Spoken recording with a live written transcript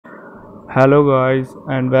Hello guys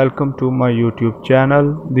and welcome to my YouTube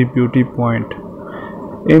channel The Beauty Point.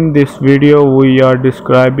 In this video we are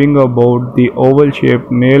describing about the oval shaped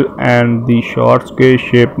nail and the short scale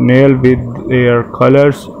shaped nail with their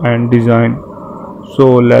colors and design.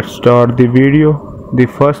 So let's start the video. The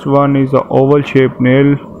first one is a oval shaped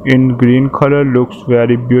nail in green color, looks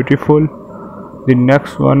very beautiful. The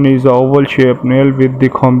next one is a oval shaped nail with the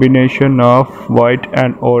combination of white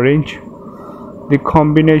and orange. The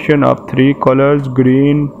combination of three colors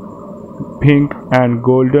green, pink and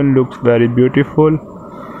golden looks very beautiful.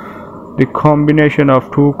 The combination of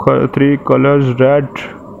three colors red,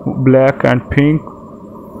 black and pink.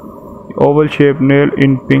 The oval shaped nail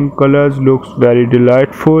in pink colors looks very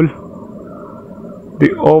delightful.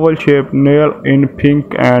 The oval shaped nail in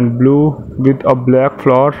pink and blue with a black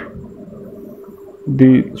flower.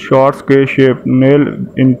 The short scale shaped nail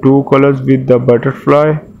in two colors with the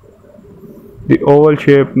butterfly. The oval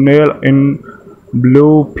shaped nail in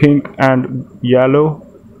blue, pink and yellow.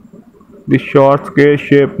 The short scale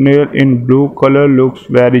shaped nail in blue color looks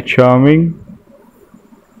very charming.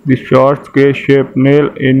 The short scale shaped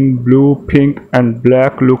nail in blue, pink and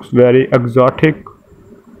black looks very exotic.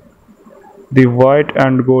 The white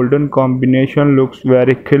and golden combination looks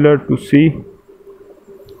very killer to see.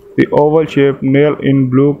 The oval shaped nail in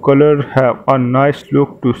blue color have a nice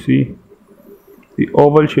look to see. The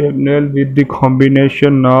oval shaped nail with the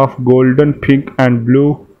combination of golden, pink and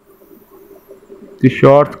blue. The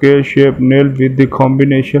short scale shaped nail with the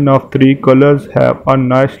combination of three colors have a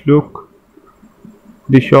nice look.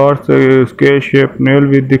 The short scale shaped nail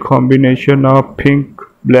with the combination of pink,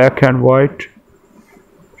 black and white.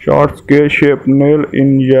 Short scale shaped nail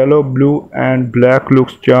in yellow, blue and black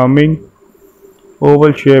looks charming.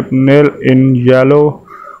 Oval shaped nail in yellow,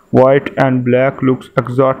 white and black looks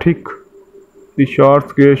exotic. The short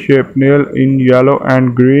scale shaped nail in yellow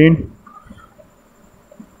and green.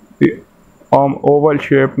 The oval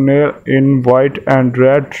shaped nail in white and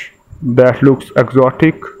red that looks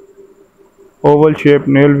exotic. Oval shaped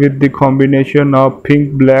nail with the combination of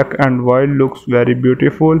pink, black and white looks very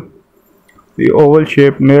beautiful. The oval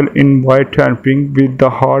shaped nail in white and pink with the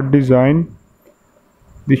heart design.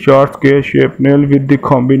 The short scale shaped nail with the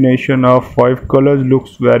combination of five colors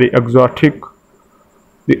looks very exotic.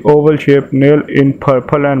 The oval shaped nail in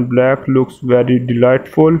purple and black looks very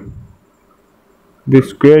delightful. The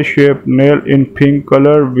square shaped nail in pink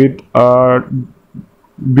color with a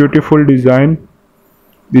beautiful design.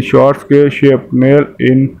 The short scale shaped nail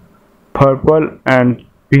in purple and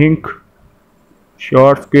pink.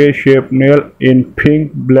 Short scale shaped nail in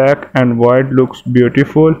pink, black and white looks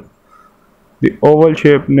beautiful. The oval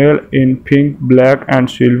shaped nail in pink, black and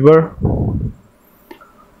silver.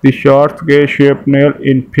 The short scale shaped nail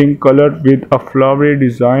in pink color with a flowery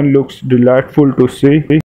design looks delightful to see.